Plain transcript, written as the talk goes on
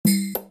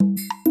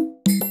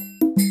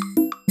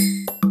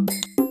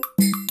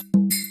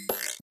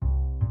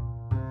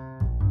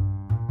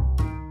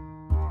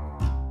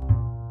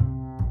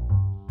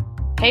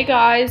Hey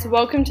guys,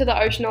 welcome to the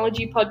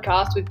Oceanology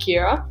podcast with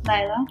Kira,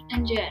 Layla,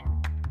 and Jen.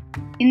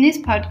 In this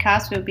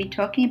podcast, we'll be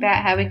talking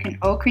about how we can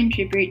all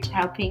contribute to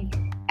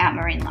helping out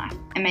marine life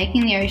and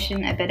making the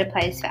ocean a better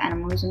place for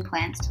animals and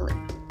plants to live.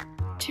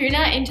 Tune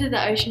into the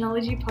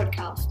Oceanology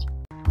podcast.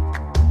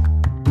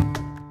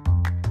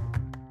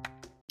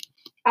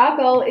 Our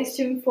goal is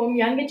to inform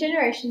younger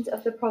generations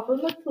of the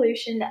problem of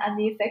pollution and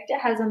the effect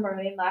it has on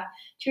marine life,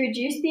 to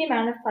reduce the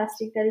amount of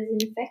plastic that is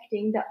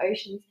infecting the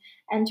oceans,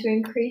 and to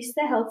increase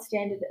the health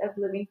standard of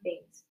living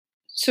things.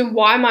 So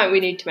why might we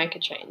need to make a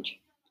change?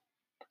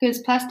 Because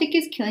plastic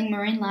is killing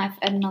marine life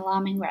at an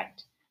alarming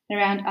rate,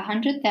 around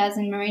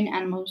 100,000 marine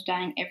animals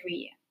dying every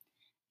year.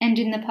 And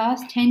in the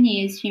past 10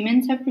 years,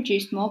 humans have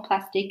produced more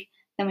plastic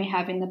than we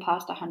have in the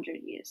past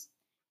 100 years.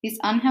 This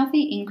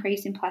unhealthy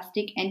increase in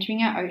plastic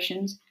entering our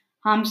oceans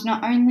harms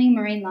not only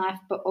marine life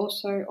but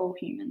also all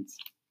humans.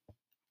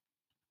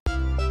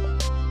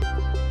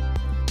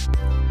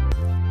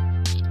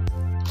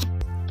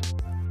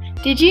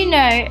 Did you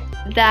know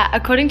that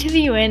according to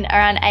the UN,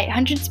 around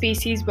 800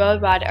 species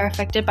worldwide are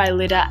affected by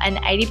litter, and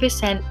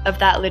 80% of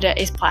that litter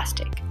is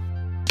plastic?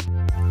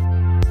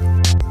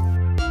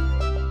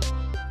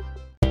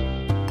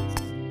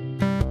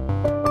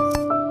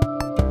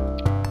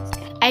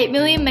 $8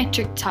 million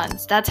metric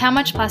tons. That's how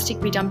much plastic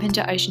we dump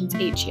into oceans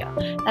each year.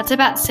 That's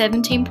about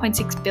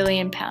 17.6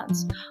 billion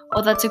pounds,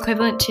 or that's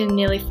equivalent to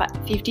nearly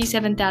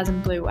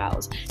 57,000 blue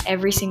whales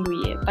every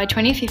single year. By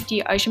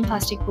 2050, ocean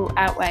plastic will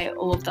outweigh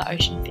all of the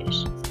ocean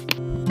fish.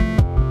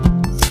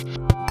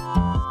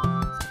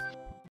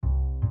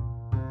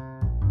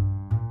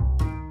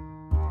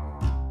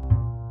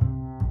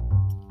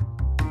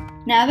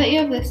 Now that you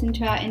have listened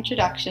to our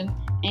introduction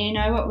and you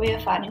know what we are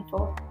fighting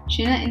for,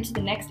 tune in into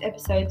the next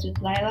episodes with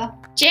Layla,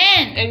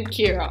 Jen, And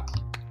Kira.